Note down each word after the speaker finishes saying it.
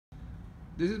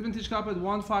This is vintage carpet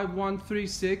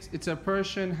 15136. It's a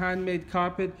Persian handmade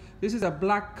carpet. This is a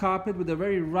black carpet with a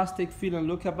very rustic feel and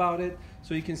look about it.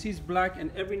 So you can see it's black, and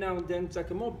every now and then it's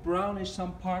like a more brownish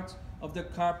some parts of the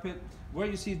carpet. Where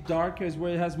you see darker is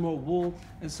where it has more wool,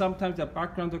 and sometimes the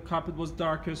background of the carpet was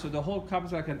darker. So the whole carpet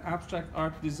is like an abstract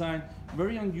art design.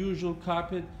 Very unusual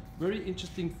carpet, very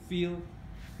interesting feel.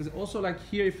 Because also like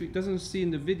here, if it doesn't see in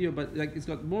the video, but like it's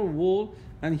got more wool,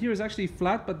 and here is actually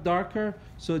flat but darker.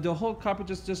 So the whole carpet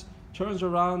just turns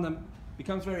around and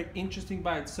becomes very interesting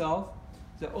by itself.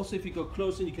 So also if you go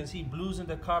closer, you can see blues in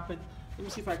the carpet. Let me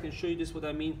see if I can show you this, what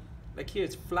I mean. Like here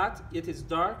it's flat, yet it's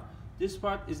dark. This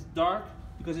part is dark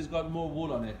because it's got more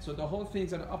wool on it. So the whole thing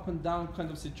is an up and down kind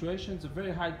of situation. It's a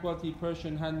very high quality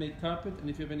Persian handmade carpet, and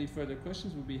if you have any further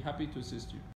questions, we'll be happy to assist you.